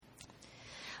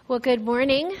Well, good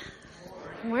morning.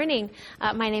 Morning.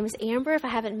 My name is Amber. If I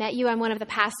haven't met you, I'm one of the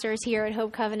pastors here at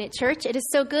Hope Covenant Church. It is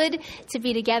so good to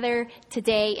be together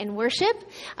today in worship.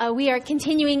 We are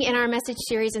continuing in our message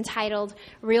series entitled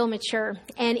Real Mature.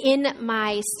 And in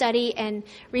my study and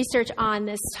research on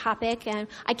this topic,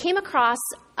 I came across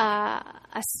a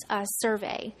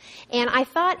survey. And I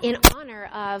thought in honor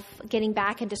of getting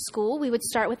back into school, we would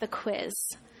start with a quiz.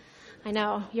 I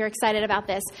know, you're excited about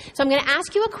this. So I'm going to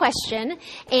ask you a question,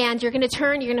 and you're going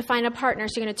to find a partner.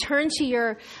 So you're going to turn to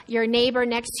your neighbor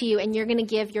next to you, and you're going to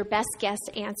give your best guess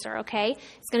answer, okay?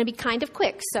 It's going to be kind of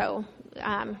quick, so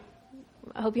I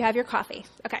hope you have your coffee.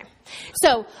 Okay.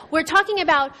 So we're talking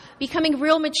about becoming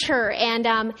real mature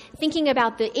and thinking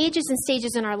about the ages and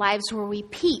stages in our lives where we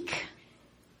peak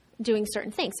doing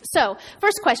certain things. So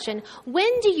first question,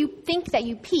 when do you think that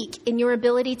you peak in your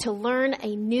ability to learn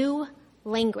a new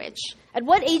language? At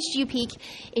what age do you peak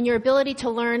in your ability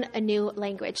to learn a new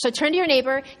language? So turn to your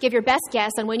neighbor, give your best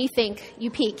guess on when you think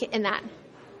you peak in that.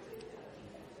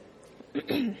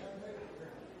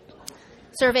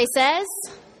 Survey says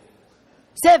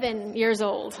 7 years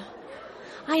old.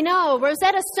 I know,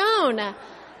 Rosetta Stone.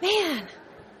 Man.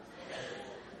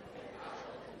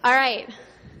 All right.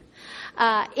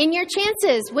 In your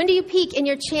chances, when do you peak in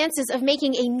your chances of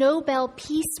making a Nobel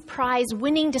Peace Prize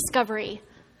winning discovery?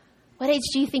 What age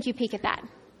do you think you peak at that?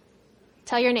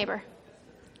 Tell your neighbor.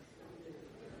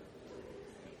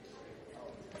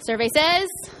 Survey says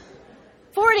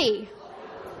 40.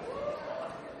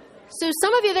 So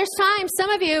some of you, there's time.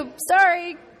 Some of you,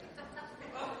 sorry.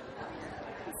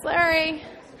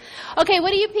 Okay, what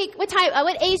do you peak? What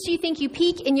age do you think you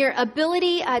peak in your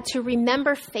ability to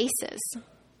remember faces?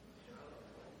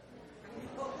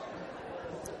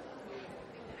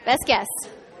 Best guess.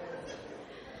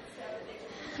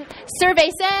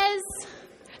 Survey says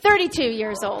 32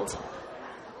 years old.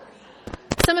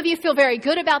 Some of you feel very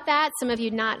good about that. Some of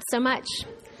you not so much.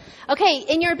 Okay,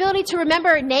 in your ability to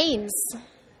remember names.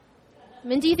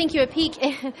 When do you think you would peak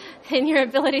in your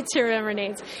ability to remember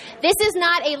names? This is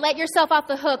not a let yourself off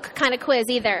the hook kind of quiz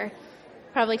either.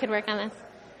 Probably could work on this.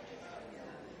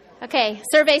 Okay,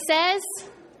 survey says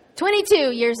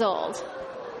 22 years old.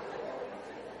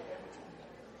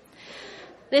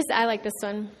 I like this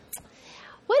one.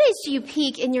 What age do you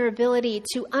peak in your ability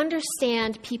to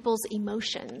understand people's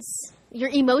emotions? Your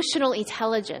emotional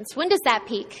intelligence. When does that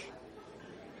peak?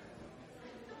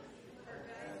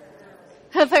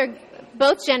 For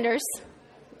both genders,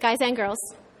 guys and girls.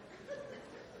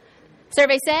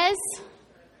 Survey says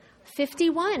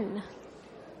 51.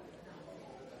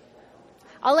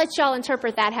 I'll let y'all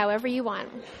interpret that however you want.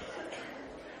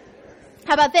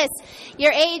 How about this?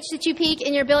 Your age that you peak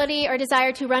in your ability or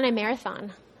desire to run a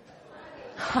marathon.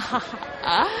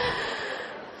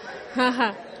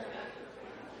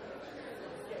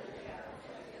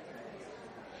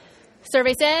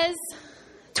 Survey says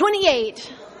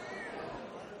 28.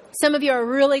 Some of you are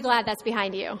really glad that's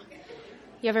behind you.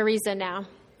 You have a reason now.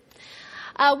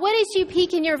 What age do you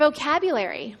peak in your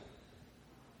vocabulary?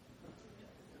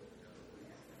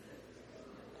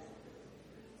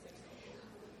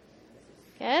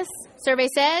 Yes. Survey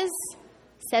says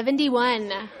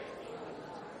 71.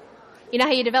 You know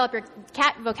how you develop your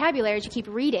vocabulary is you keep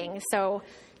reading. So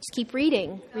just keep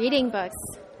reading books.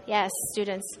 Yes,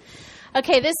 students.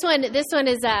 Okay, this one's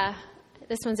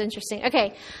interesting.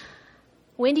 Okay,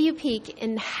 when do you peak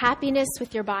in happiness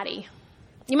with your body?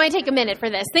 You might take a minute for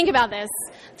this. Think about this.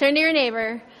 Turn to your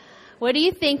neighbor. What do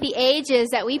you think the age is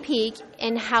that we peak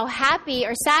in how happy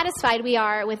or satisfied we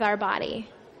are with our body?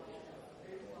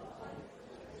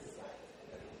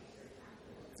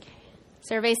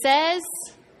 Survey says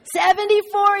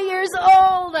 74 years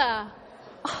old.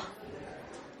 Oh,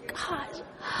 God.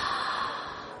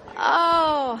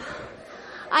 Oh,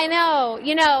 I know.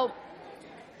 You know,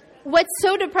 what's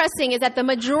so depressing is that the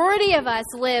majority of us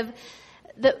live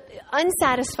the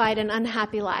unsatisfied and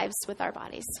unhappy lives with our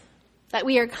bodies. That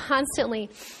we are constantly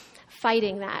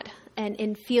fighting that and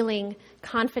in feeling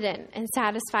confident and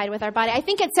satisfied with our body. I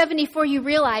think at 74 you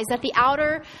realize that the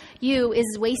outer you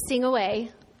is wasting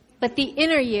away, but the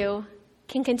inner you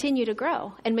can continue to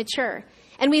grow and mature.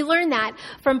 And we learn that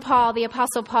from Paul, the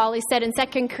Apostle Paul. He said in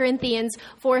 2 Corinthians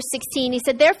 4:16, he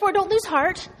said, therefore don't lose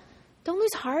heart. Don't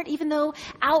lose heart, even though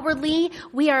outwardly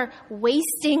we are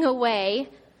wasting away,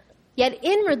 yet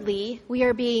inwardly we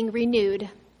are being renewed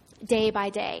day by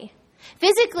day.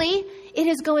 Physically, it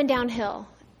is going downhill.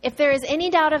 If there is any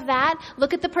doubt of that,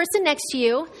 look at the person next to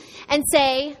you and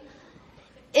say,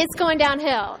 it's going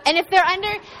downhill. And if they're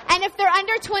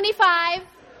under 25,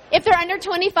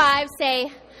 say,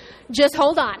 just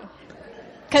hold on,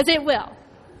 because it will.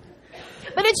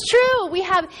 But it's true. We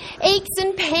have aches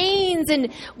and pains,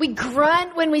 and we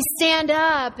grunt when we stand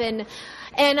up, and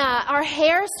our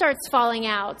hair starts falling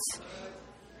out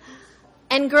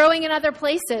and growing in other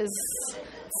places.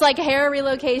 It's like a hair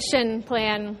relocation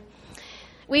plan.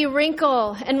 We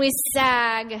wrinkle and we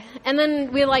sag, and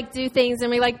then we do things, and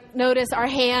we notice our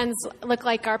hands look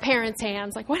like our parents'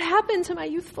 hands. Like, what happened to my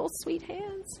youthful, sweet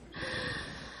hands?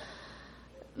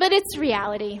 But it's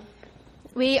reality.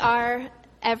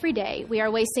 Every day, we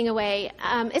are wasting away.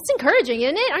 It's encouraging,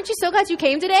 isn't it? Aren't you so glad you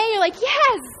came today? You're like,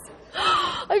 yes,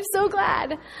 I'm so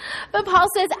glad. But Paul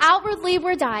says, outwardly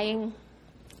we're dying,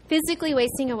 physically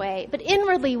wasting away, but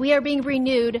inwardly we are being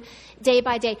renewed day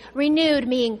by day. Renewed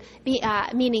meaning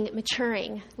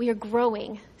maturing. We are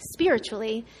growing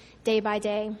spiritually day by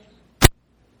day.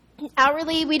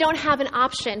 Outwardly, we don't have an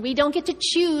option. We don't get to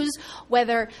choose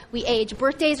whether we age.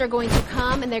 Birthdays are going to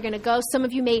come and they're going to go. Some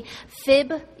of you may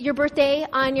fib your birthday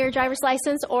on your driver's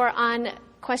license or on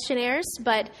questionnaires,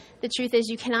 but the truth is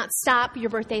you cannot stop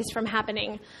your birthdays from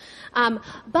happening.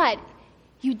 But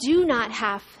you do not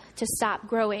have to stop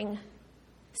growing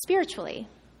spiritually.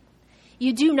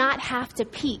 You do not have to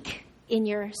peak in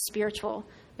your spiritual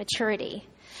maturity.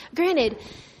 Granted,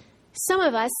 some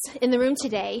of us in the room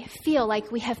today feel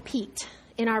like we have peaked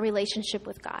in our relationship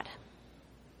with God.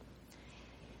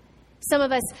 Some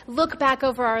of us look back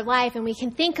over our life and we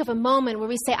can think of a moment where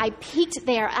we say, I peaked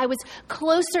there. I was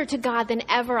closer to God than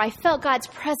ever. I felt God's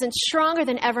presence stronger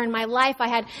than ever in my life. I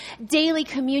had daily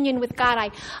communion with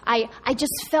God. I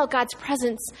just felt God's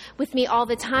presence with me all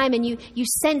the time. And you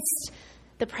sensed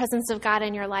the presence of God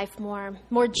in your life more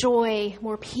joy,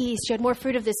 more peace. You had more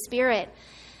fruit of the Spirit.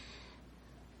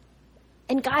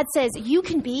 And God says, you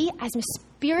can be as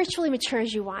spiritually mature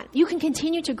as you want. You can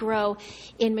continue to grow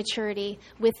in maturity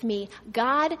with me.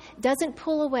 God doesn't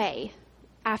pull away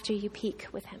after you peak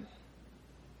with him.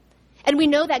 And we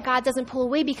know that God doesn't pull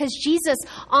away because Jesus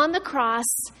on the cross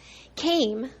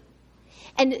came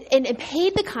and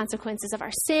paid the consequences of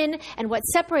our sin and what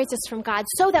separates us from God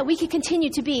so that we could continue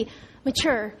to be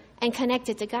mature and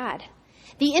connected to God.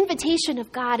 The invitation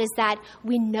of God is that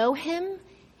we know him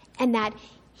and that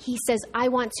he says, I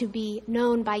want to be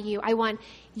known by you. I want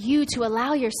you to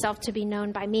allow yourself to be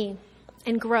known by me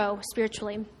and grow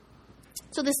spiritually.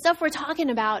 So the stuff we're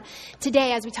talking about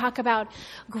today as we talk about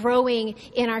growing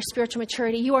in our spiritual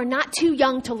maturity, you are not too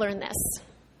young to learn this.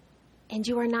 And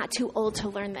you are not too old to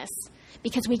learn this.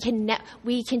 Because we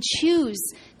can choose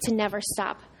to never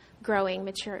stop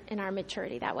growing in our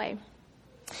maturity that way.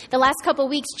 The last couple of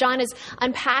weeks, John has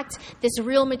unpacked this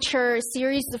Real Mature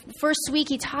series. The first week,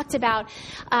 he talked about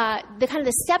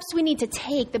the steps we need to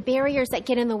take, the barriers that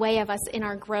get in the way of us in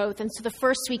our growth. And so the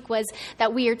first week was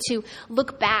that we are to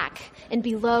look back and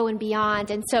below and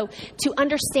beyond. And so to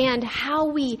understand how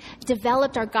we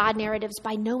developed our God narratives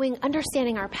by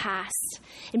understanding our past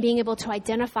and being able to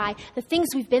identify the things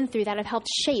we've been through that have helped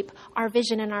shape our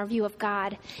vision and our view of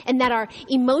God. And that our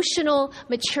emotional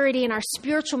maturity and our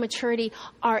spiritual maturity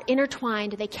are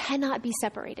intertwined. They cannot be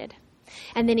separated.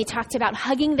 And then he talked about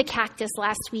hugging the cactus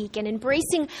last week and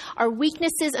embracing our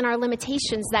weaknesses and our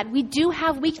limitations, that we do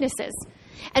have weaknesses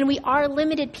and we are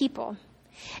limited people.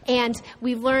 And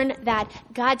we've learned that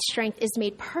God's strength is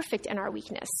made perfect in our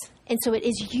weakness. And so it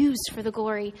is used for the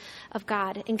glory of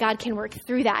God, and God can work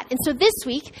through that. And so this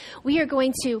week, we are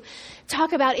going to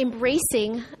talk about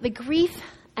embracing the grief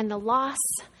and the loss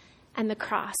and the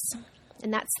cross.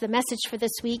 And that's the message for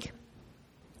this week.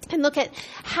 And look at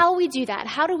how we do that.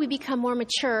 How do we become more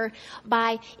mature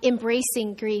by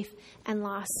embracing grief and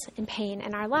loss and pain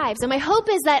in our lives? And my hope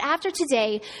is that after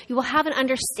today, you will have an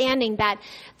understanding that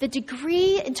the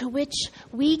degree into which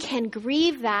we can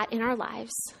grieve that in our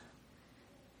lives,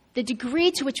 the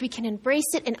degree to which we can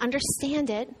embrace it and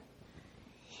understand it,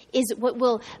 is what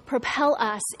will propel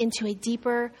us into a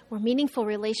deeper, more meaningful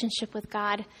relationship with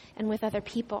God and with other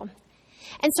people.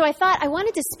 And so I thought I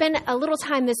wanted to spend a little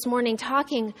time this morning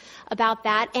talking about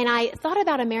that, and I thought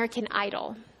about American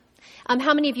Idol.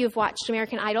 How many of you have watched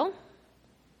American Idol?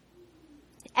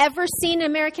 Ever seen an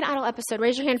American Idol episode?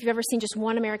 Raise your hand if you've ever seen just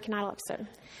one American Idol episode.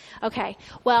 Okay.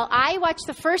 Well, I watched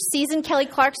the first season. Kelly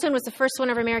Clarkson was the first one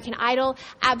of American Idol.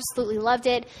 Absolutely loved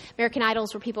it. American Idol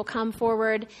is where people come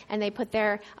forward and they put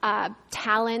their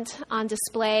talent on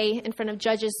display in front of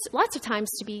judges, lots of times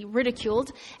to be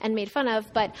ridiculed and made fun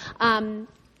of. But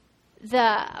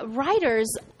the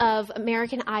writers of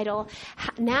American Idol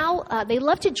now, they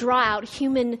love to draw out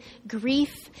human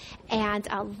grief and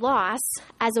loss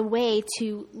as a way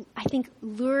to, I think,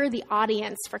 lure the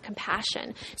audience for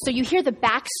compassion. So you hear the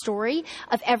backstory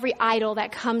of every idol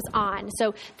that comes on.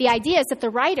 So the idea is that the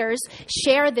writers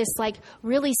share this like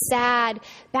really sad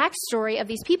backstory of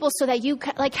these people so that you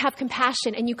like have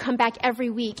compassion and you come back every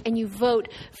week and you vote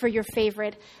for your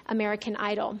favorite American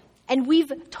Idol. And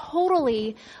we've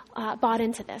totally bought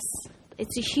into this.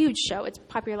 It's a huge show. It's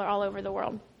popular all over the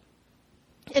world.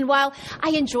 And while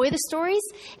I enjoy the stories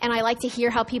and I like to hear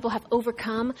how people have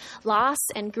overcome loss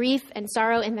and grief and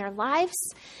sorrow in their lives,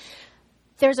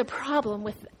 there's a problem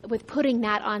with putting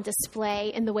that on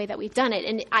display in the way that we've done it.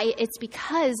 And it's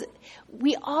because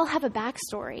we all have a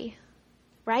backstory,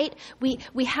 right?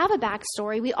 We have a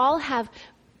backstory. We all have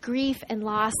grief and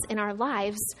loss in our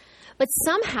lives. But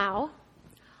somehow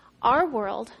our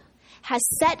world has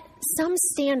set some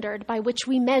standard by which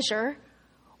we measure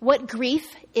what grief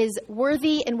is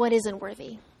worthy and what isn't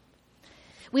worthy.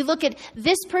 We look at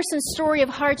this person's story of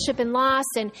hardship and loss,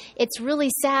 and it's really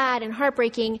sad and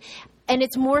heartbreaking, and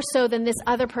it's more so than this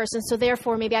other person, so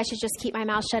therefore maybe I should just keep my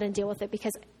mouth shut and deal with it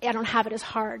because I don't have it as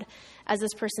hard as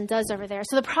this person does over there.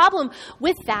 So the problem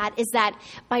with that is that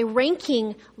by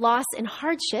ranking loss and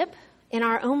hardship in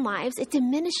our own lives, it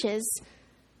diminishes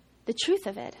the truth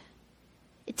of it.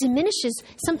 It diminishes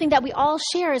something that we all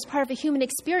share as part of a human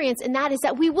experience, and that is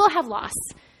that we will have loss.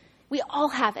 We all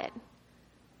have it.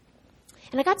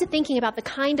 And I got to thinking about the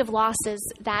kind of losses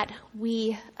that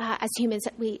we, as humans,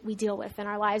 we deal with in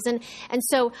our lives. And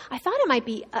so I thought it might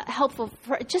be helpful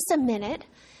for just a minute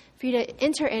for you to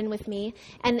enter in with me.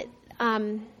 And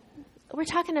we're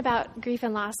talking about grief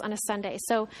and loss on a Sunday.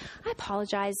 So I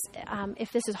apologize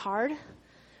if this is hard,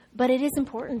 but it is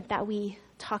important that we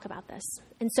talk about this.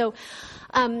 And so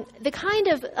the kind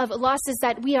of losses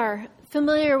that we are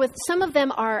familiar with, some of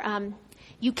them are,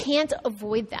 you can't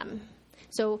avoid them.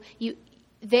 So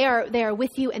they are with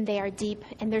you and they are deep,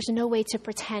 and there's no way to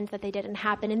pretend that they didn't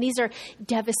happen. And these are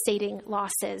devastating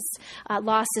losses,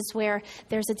 losses where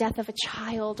there's a death of a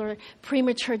child or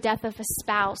premature death of a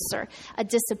spouse or a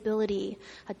disability,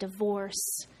 a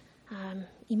divorce,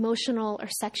 emotional or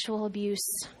sexual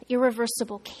abuse,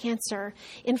 irreversible cancer,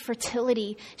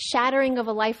 infertility, shattering of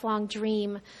a lifelong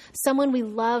dream, someone we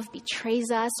love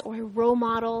betrays us, or a role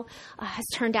model has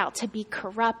turned out to be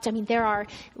corrupt. I mean, there are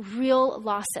real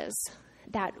losses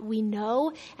that we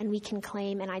know and we can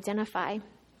claim and identify.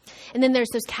 And then there's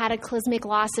those cataclysmic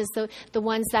losses, the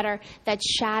ones that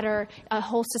shatter a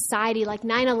whole society, like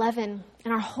 9/11,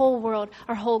 and our whole world,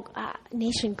 our whole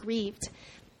nation grieved.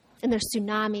 And there's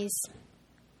tsunamis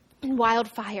and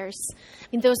wildfires. I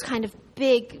mean, those kind of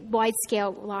big,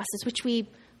 wide-scale losses, which we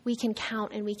can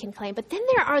count and we can claim. But then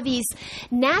there are these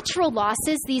natural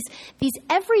losses, these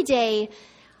everyday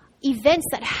events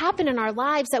that happen in our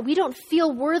lives that we don't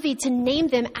feel worthy to name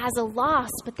them as a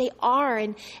loss, but they are.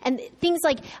 And things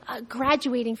like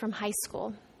graduating from high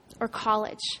school or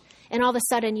college, and all of a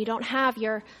sudden you don't have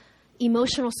your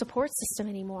emotional support system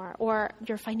anymore, or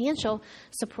your financial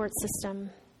support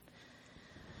system.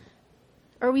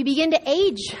 Or we begin to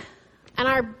age and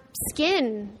our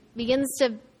skin begins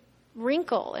to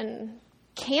wrinkle and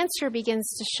cancer begins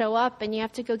to show up and you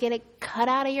have to go get it cut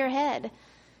out of your head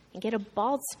and get a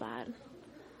bald spot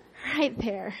right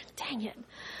there. Dang it.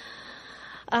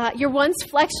 Your once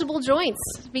flexible joints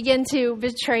begin to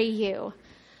betray you.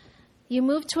 You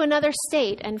move to another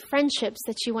state and friendships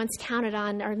that you once counted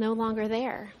on are no longer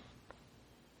there.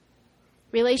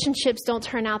 Relationships don't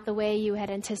turn out the way you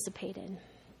had anticipated.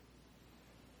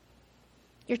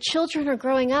 Your children are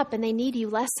growing up and they need you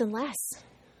less and less.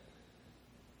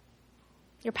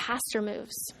 Your pastor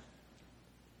moves.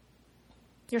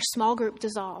 Your small group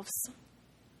dissolves.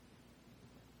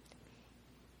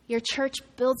 Your church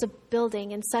builds a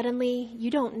building and suddenly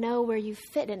you don't know where you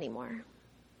fit anymore.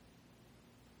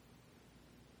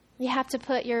 You have to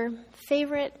put your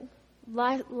favorite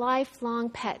lifelong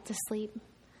pet to sleep.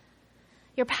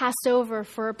 You're passed over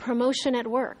for a promotion at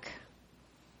work.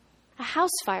 A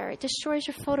house fire, it destroys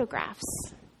your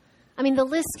photographs. I mean, the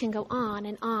list can go on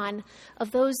and on of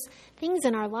those things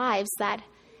in our lives that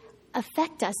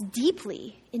affect us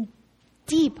deeply, in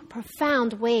deep,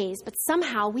 profound ways, but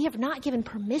somehow we have not given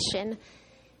permission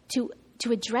to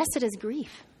address it as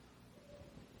grief.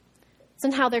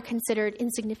 Somehow they're considered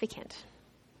insignificant,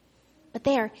 but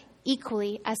they are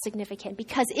equally as significant,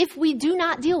 because if we do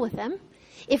not deal with them,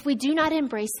 if we do not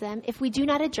embrace them, if we do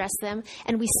not address them,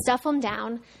 and we stuff them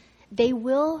down, they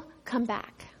will come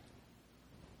back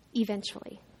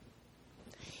eventually.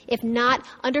 If not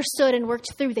understood and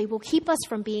worked through, they will keep us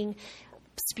from being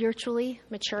spiritually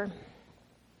mature.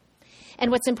 And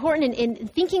what's important in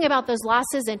thinking about those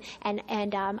losses and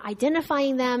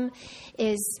identifying them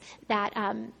is that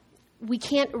we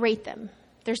can't rate them.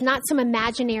 There's not some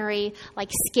imaginary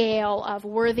scale of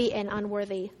worthy and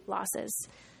unworthy losses.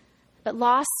 But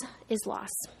loss is loss.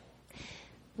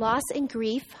 Loss and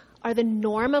grief are the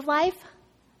norm of life,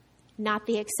 not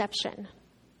the exception.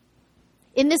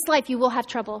 In this life, you will have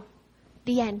trouble.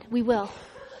 The end. We will.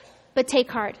 But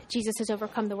take heart. Jesus has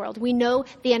overcome the world. We know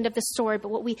the end of the story, but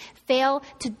what we fail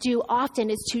to do often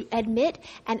is to admit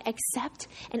and accept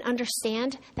and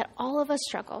understand that all of us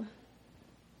struggle.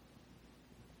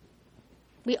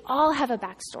 We all have a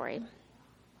backstory.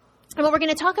 And what we're going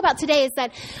to talk about today is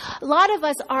that a lot of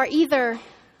us are either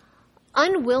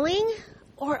unwilling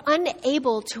or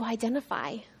unable to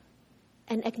identify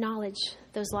and acknowledge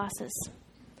those losses.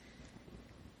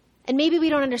 And maybe we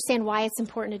don't understand why it's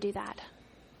important to do that.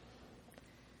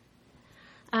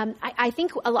 I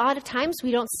think a lot of times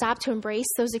we don't stop to embrace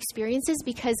those experiences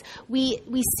because we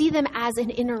see them as an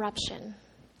interruption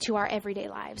to our everyday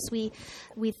lives. We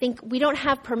think we don't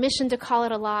have permission to call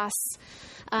it a loss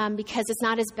because it's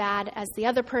not as bad as the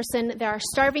other person. There are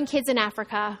starving kids in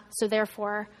Africa, so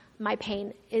therefore my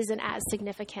pain isn't as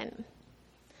significant.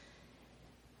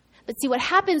 But see, what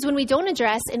happens when we don't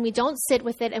address and we don't sit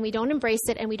with it and we don't embrace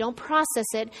it and we don't process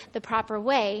it the proper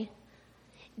way,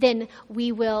 then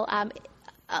it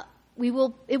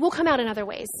will come out in other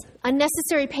ways.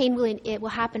 Unnecessary pain will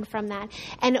happen from that.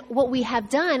 And what we have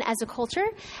done as a culture,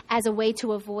 as a way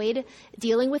to avoid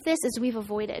dealing with this, is we've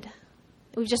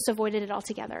just avoided it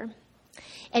altogether.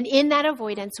 And in that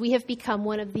avoidance, we have become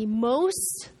one of the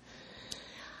most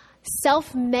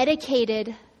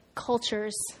self-medicated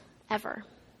cultures ever.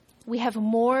 We have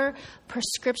more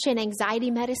prescription anxiety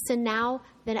medicine now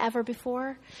than ever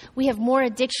before. We have more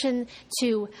addiction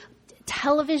to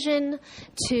television,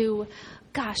 to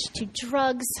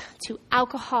drugs, to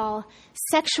alcohol.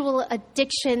 Sexual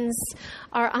addictions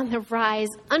are on the rise.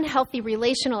 Unhealthy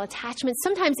relational attachments.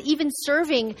 Sometimes even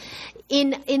serving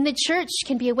in the church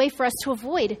can be a way for us to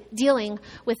avoid dealing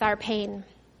with our pain.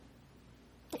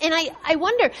 And I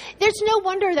wonder, there's no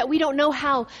wonder that we don't know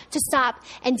how to stop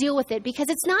and deal with it because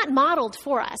it's not modeled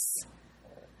for us.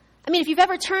 I mean, if you've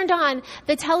ever turned on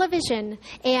the television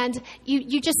and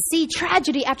you just see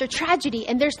tragedy after tragedy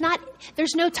and there's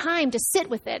no time to sit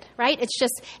with it, right? It's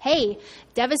just, hey,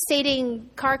 devastating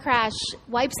car crash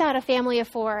wipes out a family of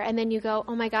 4, and then you go,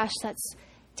 oh my gosh, that's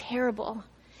terrible.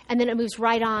 And then it moves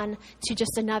right on to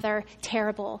just another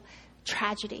terrible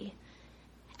tragedy.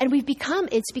 And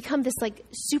it's become this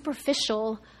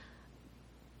superficial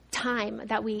time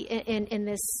that we in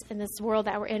this world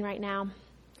that we're in right now.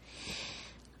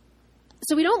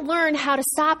 So we don't learn how to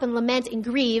stop and lament and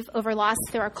grieve over loss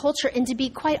through our culture. And to be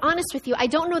quite honest with you, I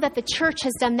don't know that the church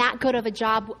has done that good of a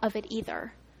job of it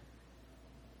either.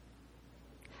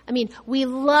 I mean, we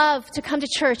love to come to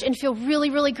church and feel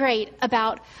really, really great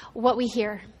about what we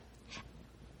hear.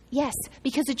 Yes,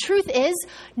 because the truth is,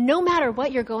 no matter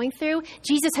what you're going through,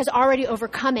 Jesus has already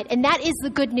overcome it. And that is the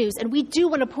good news. And we do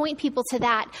want to point people to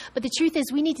that. But the truth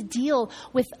is, we need to deal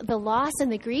with the loss and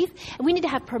the grief. And we need to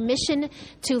have permission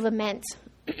to lament.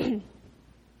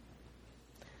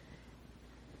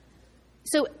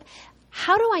 So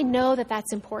how do I know that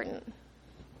that's important?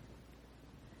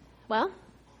 Well,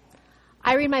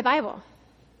 I read my Bible.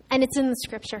 And it's in the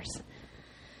scriptures.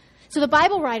 So the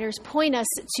Bible writers point us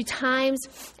to times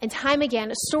and time again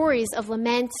stories of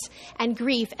lament and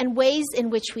grief and ways in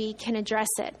which we can address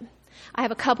it. I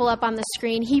have a couple up on the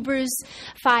screen. Hebrews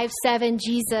 5:7,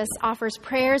 Jesus offers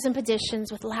prayers and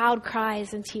petitions with loud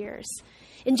cries and tears.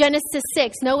 In Genesis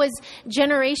 6, Noah's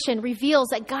generation reveals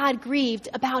that God grieved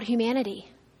about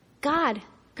humanity. God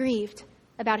grieved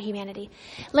about humanity.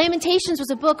 Lamentations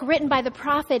was a book written by the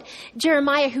prophet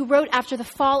Jeremiah, who wrote after the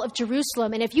fall of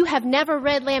Jerusalem. And if you have never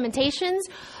read Lamentations,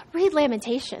 read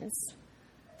Lamentations.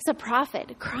 It's a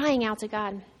prophet crying out to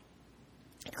God.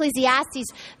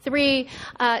 Ecclesiastes 3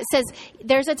 says,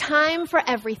 there's a time for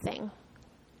everything,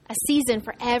 a season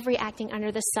for every acting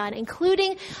under the sun,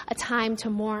 including a time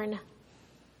to mourn.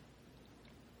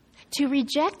 To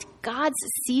reject God's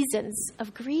seasons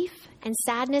of grief and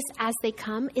sadness as they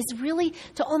come is really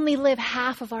to only live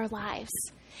half of our lives.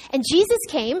 And Jesus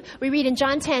came, we read in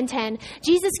John 10:10,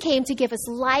 Jesus came to give us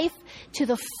life to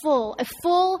the full, a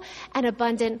full and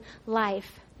abundant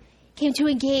life. Came to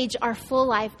engage our full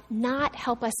life, not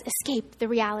help us escape the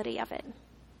reality of it.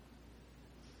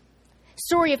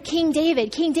 Story of King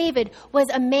David. King David was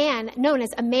a man known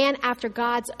as a man after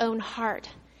God's own heart.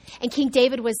 And King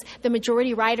David was the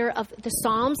majority writer of the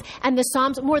Psalms. And the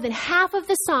Psalms, more than half of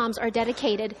the Psalms are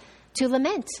dedicated to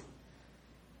lament.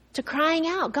 to crying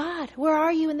out, God, where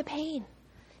are you in the pain?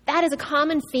 That is a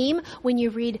common theme when you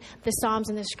read the Psalms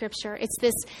and the Scripture. It's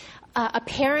this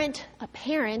apparent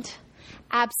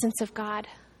absence of God.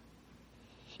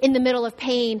 In the middle of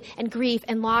pain and grief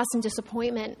and loss and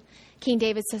disappointment, King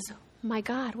David says, my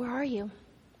God, where are you?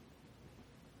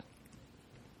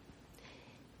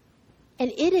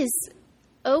 And it is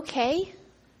okay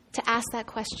to ask that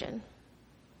question.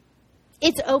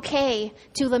 It's okay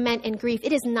to lament and grieve.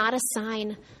 It is not a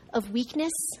sign of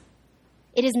weakness.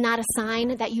 It is not a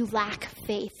sign that you lack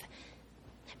faith.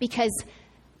 Because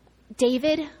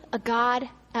David,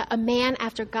 a man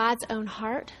after God's own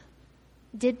heart,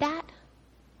 did that.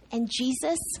 And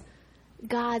Jesus,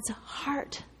 God's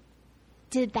heart,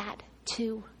 did that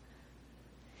too.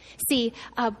 See,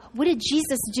 what did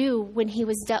Jesus do when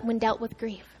when dealt with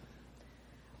grief?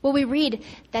 Well, we read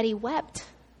that he wept.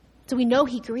 So we know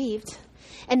he grieved.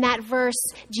 And that verse,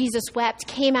 Jesus wept,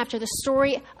 came after the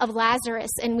story of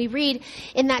Lazarus. And we read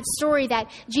in that story that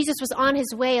Jesus was on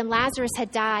his way and Lazarus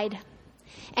had died.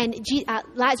 And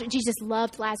Jesus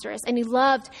loved Lazarus. And he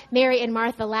loved Mary and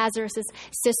Martha, Lazarus'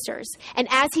 sisters. And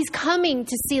as he's coming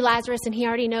to see Lazarus, and he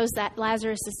already knows that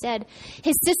Lazarus is dead,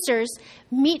 his sisters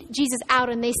meet Jesus out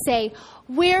and they say,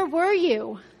 where were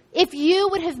you? If you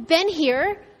would have been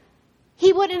here,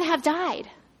 he wouldn't have died.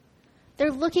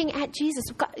 They're looking at Jesus.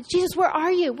 Jesus, where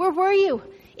are you? Where were you?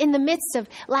 In the midst of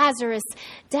Lazarus'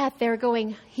 death, they're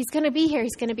going, he's going to be here.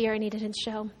 He's going to be here. And he didn't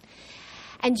show.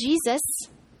 And Jesus,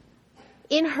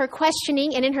 in her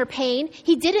questioning and in her pain,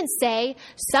 he didn't say,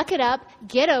 suck it up,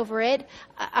 get over it.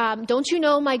 Don't you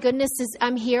know my goodness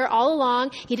I'm here all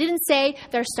along. He didn't say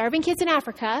there are starving kids in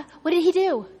Africa. What did he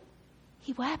do?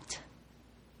 He wept.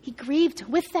 He grieved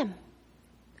with them.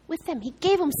 He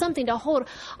gave them something to hold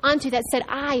onto that said,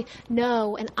 I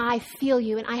know and I feel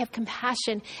you and I have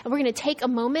compassion. And we're going to take a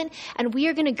moment and we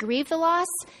are going to grieve the loss.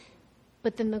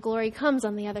 But then the glory comes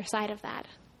on the other side of that.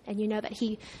 And you know that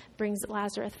he brings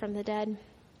Lazarus from the dead.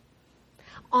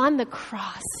 On the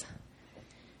cross,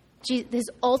 this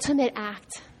ultimate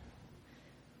act,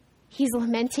 he's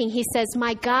lamenting. He says,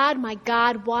 my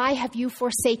God, why have you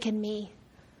forsaken me?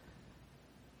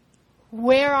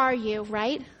 Where are you,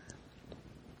 right?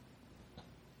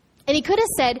 And he could have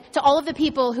said to all of the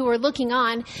people who were looking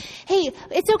on, hey,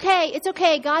 it's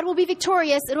okay. God will be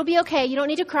victorious. It'll be okay. You don't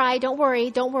need to cry. Don't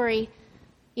worry.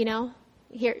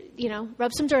 Here,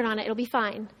 rub some dirt on it. It'll be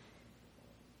fine.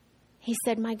 He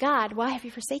said, my God, why have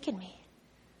you forsaken me?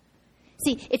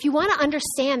 See, if you want to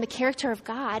understand the character of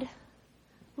God,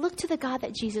 look to the God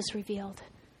that Jesus revealed.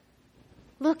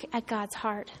 Look at God's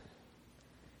heart.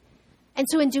 And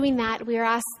so in doing that, we are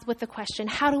asked with the question,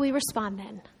 how do we respond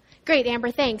then? Great, Amber,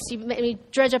 thanks. You made me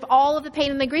dredge up all of the pain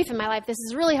and the grief in my life. This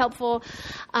is really helpful.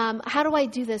 How do I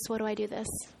do this? What do I do this?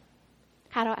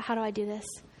 How do I do this?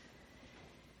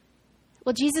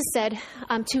 Well, Jesus said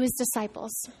to his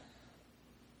disciples,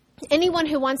 anyone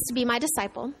who wants to be my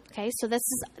disciple, okay, so this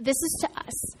is to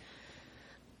us,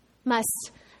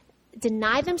 must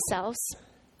deny themselves,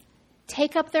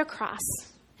 take up their cross,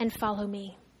 and follow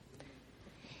me.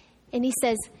 And he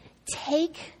says,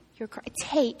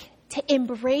 to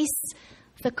embrace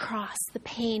the cross, the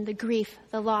pain, the grief,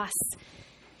 the loss,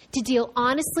 to deal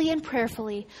honestly and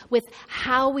prayerfully with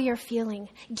how we are feeling.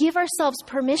 Give ourselves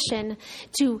permission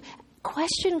to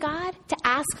question God, to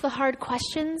ask the hard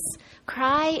questions,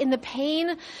 cry in the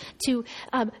pain, to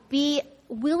be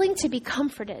willing to be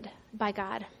comforted by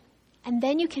God. And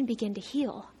then you can begin to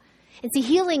heal. And see,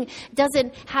 healing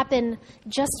doesn't happen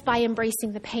just by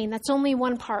embracing the pain. That's only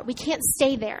one part. We can't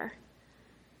stay there.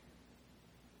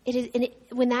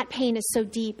 When that pain is so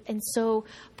deep and so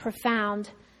profound,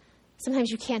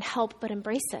 sometimes you can't help but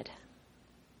embrace it.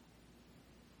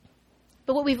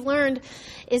 But what we've learned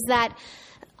is that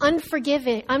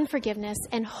unforgiveness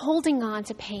and holding on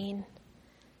to pain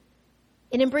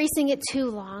and embracing it too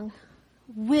long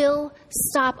will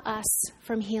stop us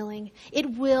from healing.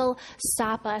 It will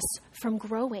stop us from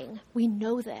growing. We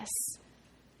know this.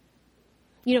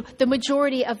 The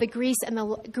majority of the grief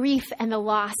and the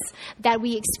loss that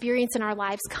we experience in our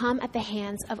lives come at the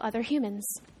hands of other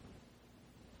humans.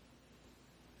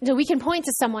 So we can point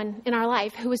to someone in our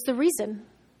life who is the reason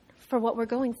for what we're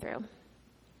going through.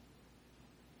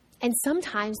 And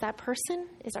sometimes that person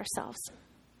is ourselves.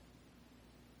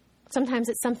 Sometimes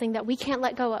it's something that we can't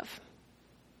let go of.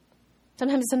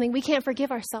 Sometimes it's something we can't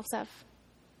forgive ourselves of.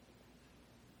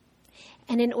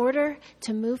 And in order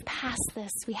to move past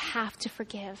this, we have to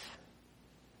forgive.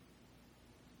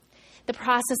 The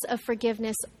process of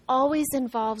forgiveness always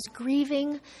involves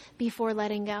grieving before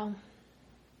letting go.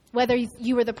 Whether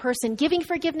you are the person giving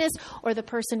forgiveness or the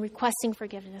person requesting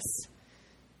forgiveness.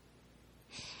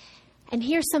 And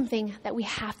here's something that we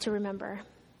have to remember.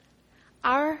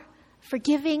 Our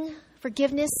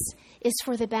forgiveness is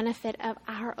for the benefit of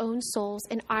our own souls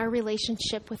and our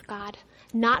relationship with God,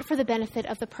 not for the benefit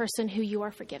of the person who you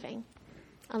are forgiving,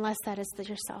 unless that is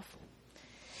yourself.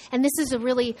 And this is a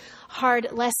really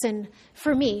hard lesson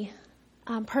for me.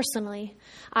 Personally,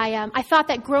 I thought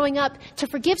that growing up to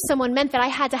forgive someone meant that I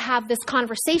had to have this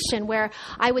conversation where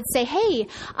I would say, hey,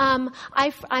 I'm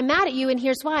mad at you and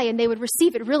here's why. And they would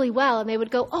receive it really well. And they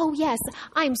would go, oh, yes,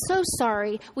 I'm so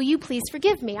sorry. Will you please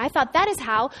forgive me? I thought that is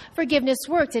how forgiveness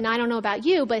worked. And I don't know about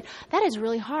you, but that is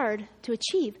really hard to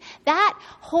achieve. That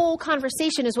whole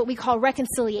conversation is what we call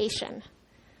reconciliation.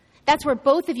 That's where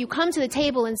both of you come to the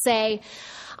table and say,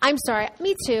 I'm sorry,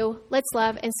 me too, let's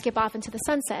love and skip off into the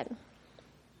sunset.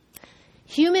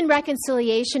 Human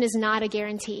reconciliation is not a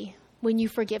guarantee when you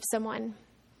forgive someone.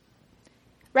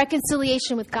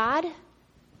 Reconciliation with God,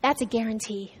 that's a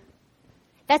guarantee.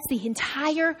 That's the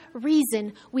entire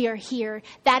reason we are here.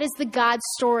 That is the God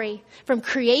story. From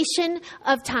creation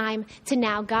of time to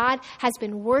now, God has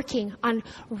been working on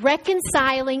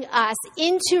reconciling us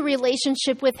into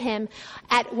relationship with him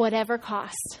at whatever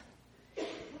cost.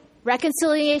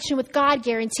 Reconciliation with God,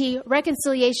 guarantee.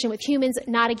 Reconciliation with humans,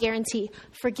 not a guarantee.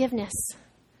 Forgiveness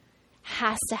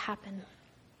has to happen.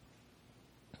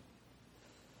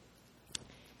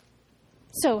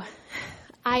 So,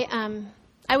 I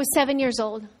was 7 years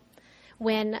old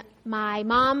when my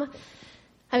mom,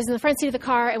 I was in the front seat of the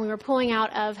car and we were pulling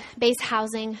out of base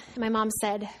housing. And my mom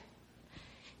said,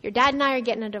 your dad and I are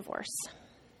getting a divorce.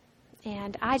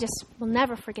 And I just will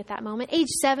never forget that moment. Age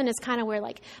 7 is kind of where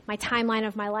like my timeline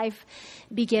of my life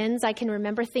begins. I can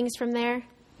remember things from there.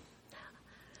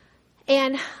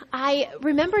 And I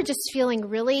remember just feeling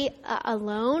really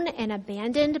alone and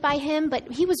abandoned by him,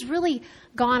 but he was really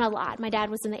gone a lot. My dad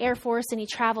was in the Air Force and he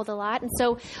traveled a lot. And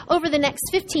so over the next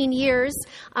 15 years,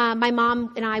 my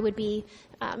mom and I would be,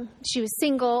 she was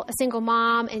a single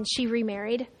mom, and she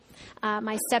remarried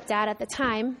my stepdad at the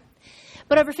time.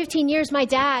 But over 15 years, my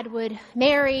dad would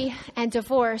marry and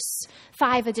divorce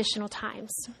 5 additional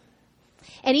times.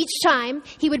 And each time,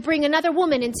 he would bring another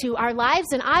woman into our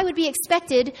lives, and I would be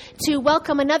expected to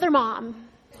welcome another mom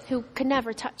who could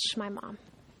never touch my mom.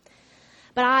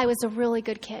 But I was a really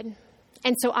good kid.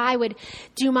 And so I would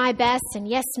do my best, and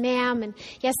yes, ma'am, and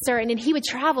yes, sir. And then he would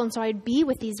travel, and so I'd be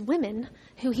with these women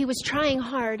who he was trying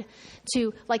hard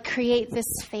to, like, create this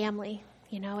family,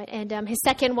 you know. And his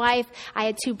second wife, I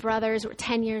had 2 brothers, were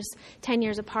 10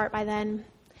 years apart by then.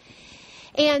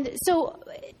 And so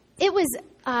it was...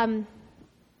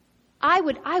 I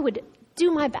would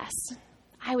do my best.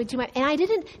 And I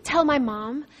didn't tell my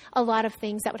mom a lot of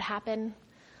things that would happen,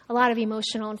 a lot of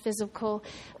emotional and physical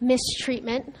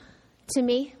mistreatment to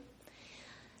me.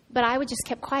 But I would just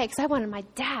keep quiet because I wanted my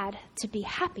dad to be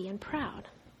happy and proud.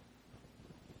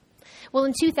 Well,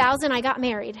 in 2000, I got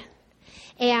married,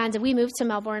 and we moved to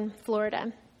Melbourne,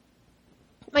 Florida.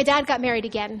 My dad got married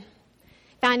again.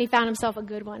 He found himself a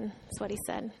good one, is what he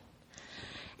said.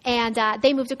 And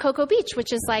they moved to Cocoa Beach,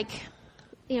 which is like,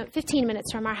 15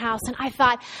 minutes from our house. And I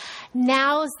thought,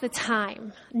 now's the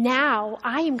time. Now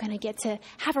I am going to get to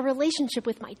have a relationship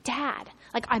with my dad.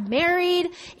 Like, I'm married,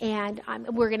 and I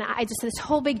just had this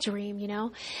whole big dream,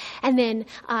 And then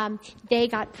they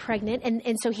got pregnant,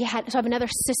 and so I have another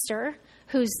sister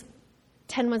who's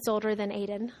 10 months older than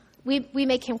Aiden. We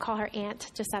make him call her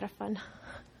Aunt, just out of fun.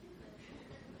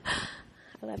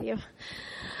 I love you.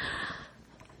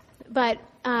 But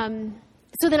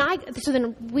so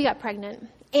then we got pregnant,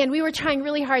 and we were trying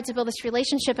really hard to build this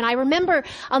relationship. And I remember,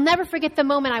 I'll never forget the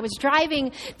moment I was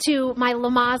driving to my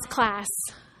Lamaze class,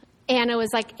 and it was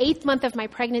like 8th month of my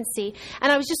pregnancy.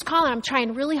 And I was just I'm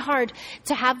trying really hard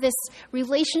to have this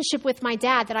relationship with my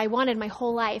dad that I wanted my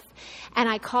whole life. And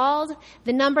I called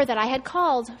the number that I had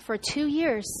called for 2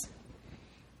 years,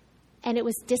 and it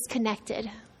was disconnected.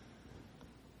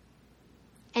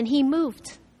 And he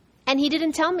moved, and he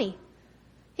didn't tell me.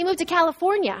 He moved to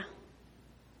California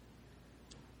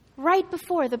right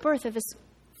before the birth of his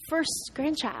first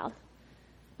grandchild,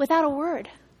 without a word,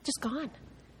 just gone.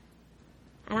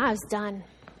 And I was done.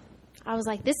 I was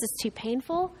like, this is too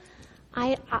painful.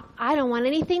 I don't want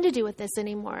anything to do with this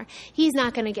anymore. He's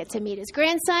not going to get to meet his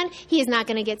grandson. He is not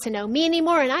going to get to know me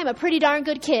anymore, and I'm a pretty darn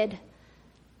good kid.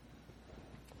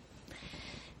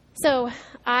 So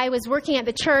I was working at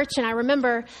the church, and I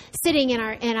remember sitting in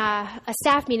a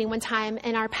staff meeting one time,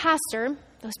 and our pastor,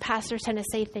 those pastors tend to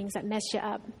say things that mess you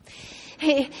up.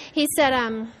 He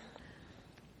said,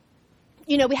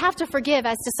 we have to forgive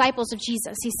as disciples of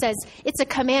Jesus. He says, it's a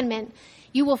commandment.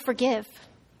 You will forgive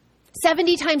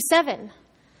 70 times 7.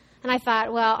 And I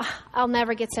thought, well,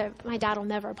 my dad will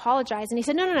never apologize. And he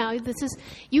said, no,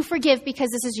 you forgive because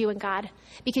this is you and God.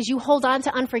 Because you hold on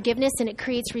to unforgiveness and it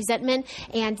creates resentment.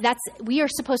 And we are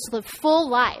supposed to live full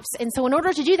lives. And so in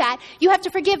order to do that, you have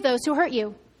to forgive those who hurt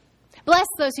you. Bless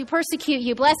those who persecute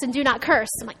you. Bless and do not curse.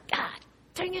 I'm like, God,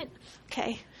 dang it.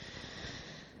 Okay.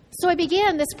 So I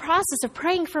began this process of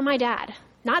praying for my dad,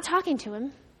 not talking to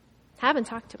him. Haven't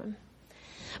talked to him.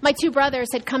 My two brothers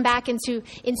had come back into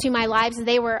my lives, and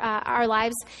they were our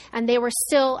lives, and they were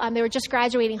still, they were just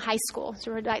graduating high school,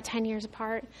 so we were like 10 years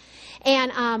apart.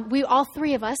 And all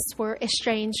three of us were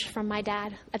estranged from my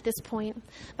dad at this point.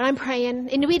 But I'm praying,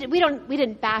 and we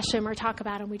didn't bash him or talk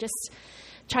about him. We just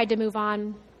tried to move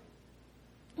on.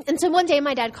 And so one day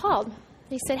my dad called.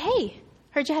 He said, "Hey,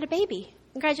 heard you had a baby.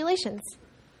 Congratulations."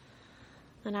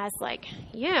 And I was like,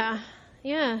 Yeah.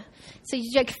 So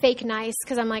you like fake nice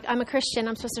because I'm a Christian.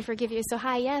 I'm supposed to forgive you. So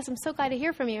hi, yes, I'm so glad to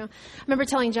hear from you. I remember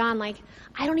telling John,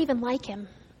 I don't even like him.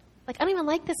 I don't even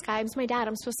like this guy. He's my dad.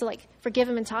 I'm supposed to forgive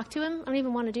him and talk to him. I don't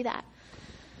even want to do that.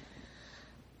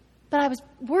 But I was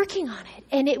working on it,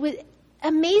 and it was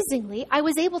amazingly, I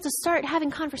was able to start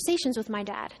having conversations with my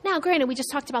dad. Now, granted, we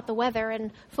just talked about the weather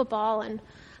and football, and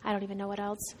I don't even know what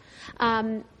else.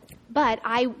 But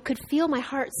I could feel my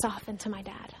heart soften to my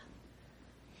dad.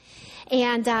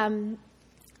 And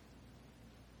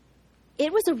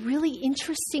it was a really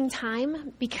interesting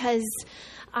time because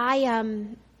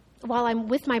while I'm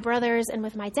with my brothers and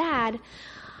with my dad,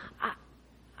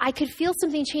 I could feel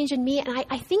something change in me, and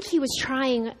I think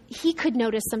he could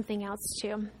notice something else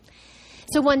too.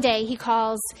 So one day he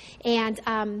calls and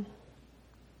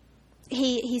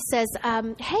he says,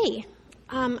 "Hey,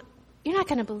 you're not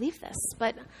going to believe this,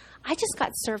 but I just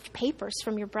got served papers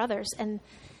from your brothers, and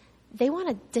they want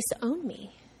to disown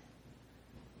me.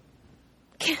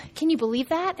 Can you believe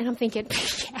that?" And I'm thinking,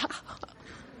 yeah,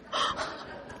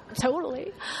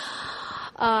 totally.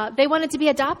 They wanted to be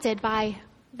adopted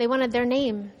they wanted their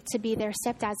name to be their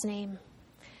stepdad's name.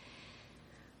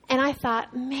 And I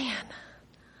thought, man,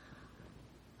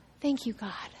 thank you,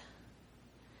 God.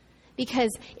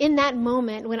 Because in that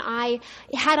moment,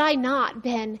 had I not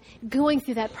been going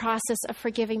through that process of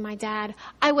forgiving my dad,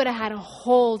 I would have had a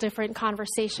whole different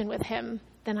conversation with him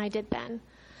than I did then.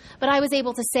 But I was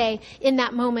able to say in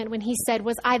that moment when he said,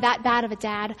 "Was I that bad of a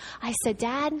dad?" I said,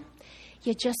 "Dad,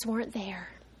 you just weren't there.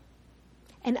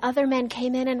 And other men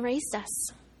came in and raised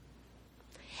us."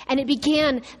 And it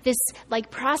began this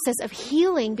process of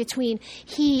healing between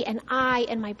he and I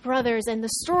and my brothers. And the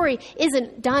story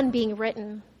isn't done being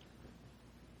written.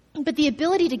 But the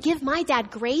ability to give my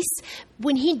dad grace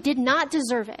when he did not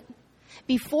deserve it,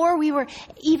 before we were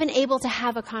even able to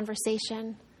have a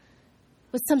conversation,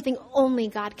 was something only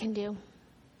God can do.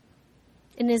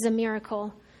 And is a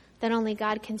miracle that only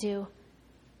God can do.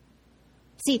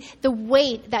 See, the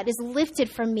weight that is lifted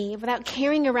from me without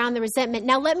carrying around the resentment.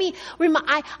 Now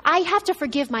I have to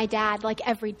forgive my dad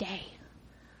every day.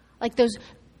 Those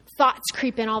thoughts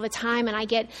creep in all the time, and I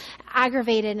get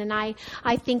aggravated, and I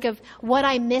think of what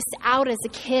I missed out as a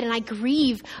kid, and I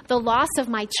grieve the loss of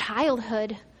my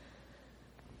childhood.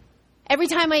 Every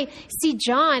time I see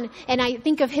John and I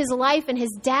think of his life and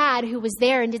his dad who was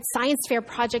there and did science fair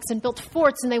projects and built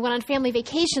forts and they went on family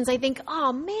vacations, I think,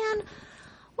 oh man,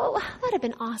 well, that'd have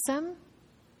been awesome.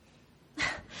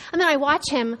 And then I watch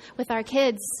him with our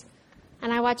kids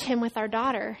and I watch him with our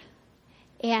daughter,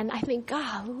 and I think,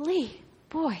 golly,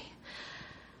 boy,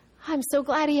 I'm so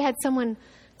glad he had someone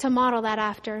to model that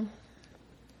after,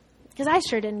 because I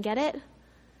sure didn't get it.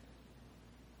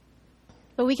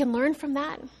 But we can learn from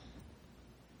that.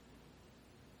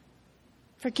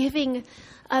 Forgiving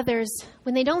others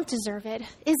when they don't deserve it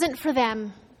isn't for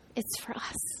them, it's for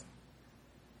us.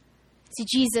 See,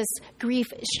 Jesus,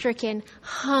 grief-stricken,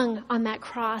 hung on that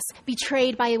cross,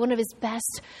 betrayed by one of his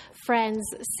best friends,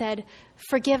 said,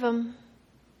 "Forgive them.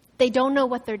 They don't know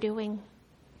what they're doing."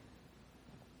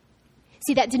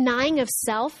 See, that denying of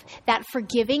self, that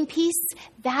forgiving piece,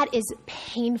 that is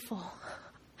painful.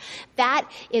 That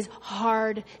is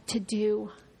hard to do.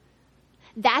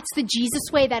 That's the Jesus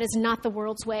way. That is not the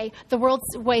world's way. The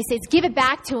world's way says, give it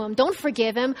back to him. Don't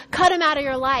forgive him. Cut him out of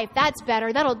your life. That's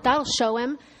better. That'll show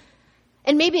him.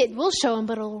 And maybe it will show him,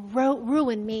 but it'll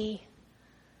ruin me.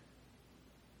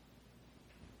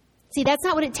 See, that's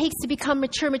not what it takes to become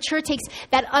mature. Mature takes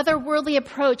that otherworldly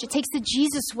approach. It takes the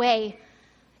Jesus way.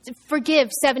 To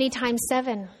forgive 70 times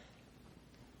 7.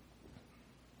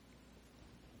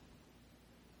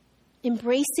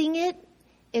 Embracing it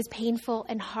is painful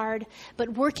and hard, but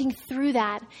working through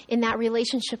that in that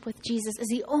relationship with Jesus is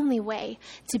the only way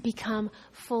to become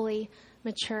fully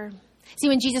mature. See,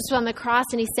 when Jesus was on the cross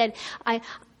and he said,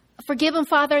 Forgive them,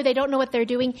 Father. They don't know what they're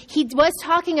doing. He was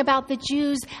talking about the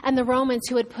Jews and the Romans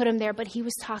who had put him there, but he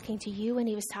was talking to you and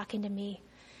he was talking to me.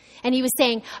 And he was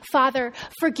saying, Father,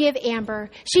 forgive Amber.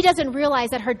 She doesn't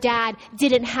realize that her dad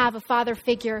didn't have a father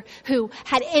figure who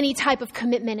had any type of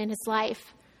commitment in his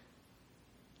life.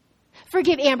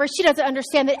 Forgive Amber. She doesn't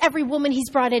understand that every woman he's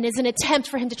brought in is an attempt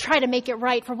for him to try to make it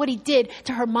right for what he did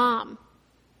to her mom.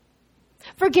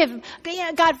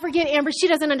 God, forgive Amber. She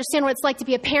doesn't understand what it's like to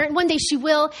be a parent. One day she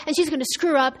will, and she's going to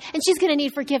screw up, and she's going to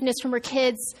need forgiveness from her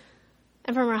kids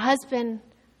and from her husband.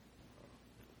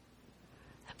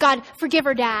 God, forgive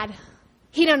her dad.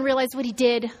 He doesn't realize what he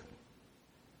did.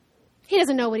 He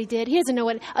doesn't know what he did. He doesn't know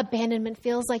what abandonment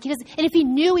feels like. And if he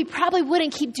knew, he probably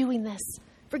wouldn't keep doing this.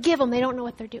 Forgive them. They don't know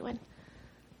what they're doing.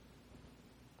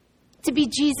 To be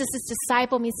Jesus'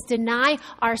 disciple means to deny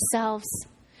ourselves,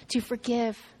 to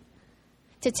forgive,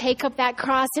 to take up that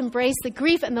cross, embrace the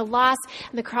grief and the loss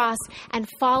and the cross, and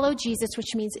follow Jesus,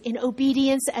 which means in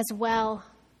obedience as well.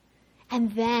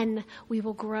 And then we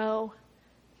will grow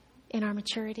in our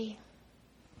maturity.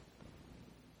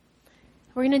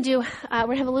 We're going to have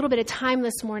a little bit of time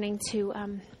this morning to,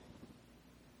 I'm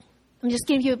just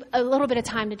giving you a little bit of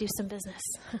time to do some business.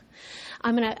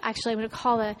 I'm going to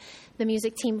call the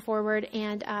music team forward,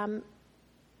 and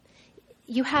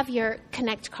you have your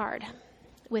Connect card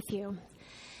with you.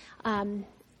 On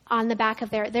the back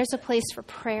of there's a place for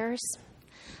prayers.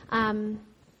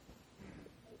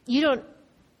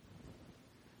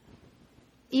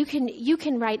 You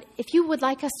can write, if you would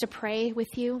like us to pray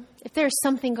with you, if there's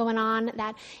something going on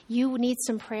that you need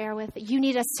some prayer with, you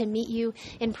need us to meet you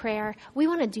in prayer, we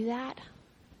want to do that.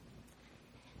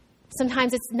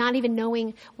 Sometimes it's not even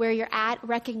knowing where you're at,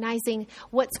 recognizing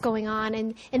what's going on,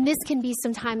 and this can be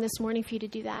some time this morning for you to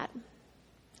do that.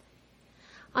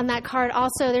 On that card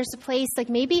also, there's a place, like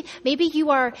maybe you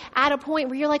are at a point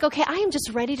where you're like, okay, I am just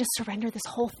ready to surrender this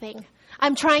whole thing.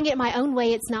 I'm trying it my own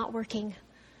way. It's not working.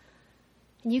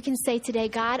 And you can say today,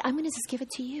 God, I'm going to just give it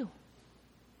to you.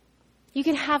 You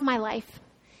can have my life.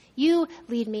 You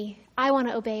lead me. I want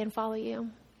to obey and follow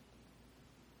you.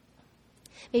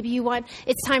 Maybe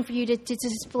it's time for you to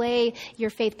display your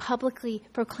faith publicly,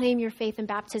 proclaim your faith in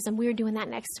baptism. We're doing that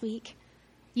next week.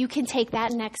 You can take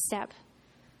that next step.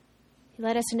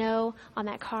 Let us know on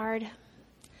that card.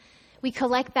 We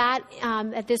collect that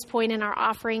at this point in our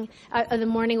offering, in the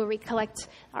morning where we collect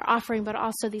our offering, but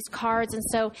also these cards. And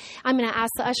so I'm going to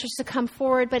ask the ushers to come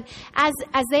forward. But as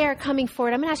they are coming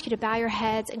forward, I'm going to ask you to bow your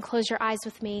heads and close your eyes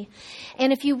with me.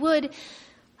 And if you would,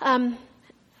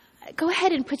 go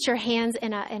ahead and put your hands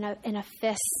in a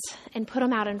fist and put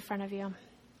them out in front of you.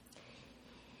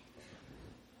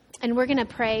 And we're going to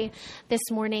pray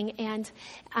this morning.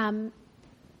 And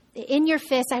in your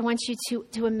fist, I want you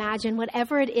to imagine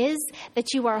whatever it is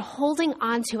that you are holding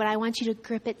on to, and I want you to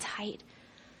grip it tight.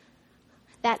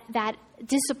 That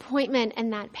disappointment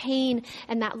and that pain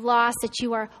and that loss that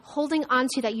you are holding on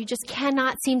to that you just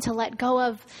cannot seem to let go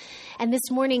of. And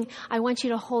this morning, I want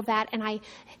you to hold that.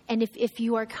 And if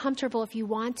you are comfortable, if you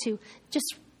want to,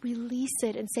 just release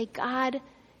it and say, God,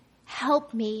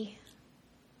 help me.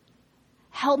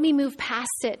 Help me move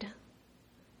past it.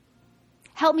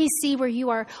 Help me see where you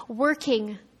are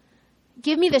working.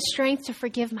 Give me the strength to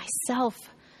forgive myself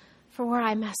for where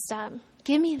I messed up.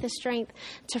 Give me the strength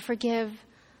to forgive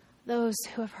those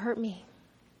who have hurt me.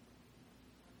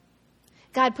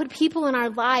 God, put people in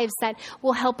our lives that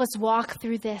will help us walk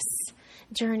through this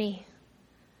journey.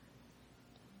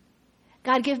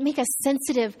 God, make us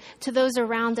sensitive to those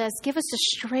around us. Give us the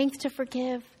strength to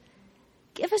forgive.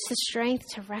 Give us the strength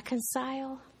to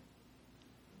reconcile.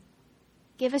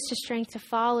 Give us the strength to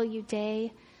follow you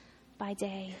day by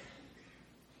day.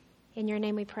 In your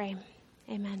name we pray.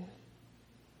 Amen.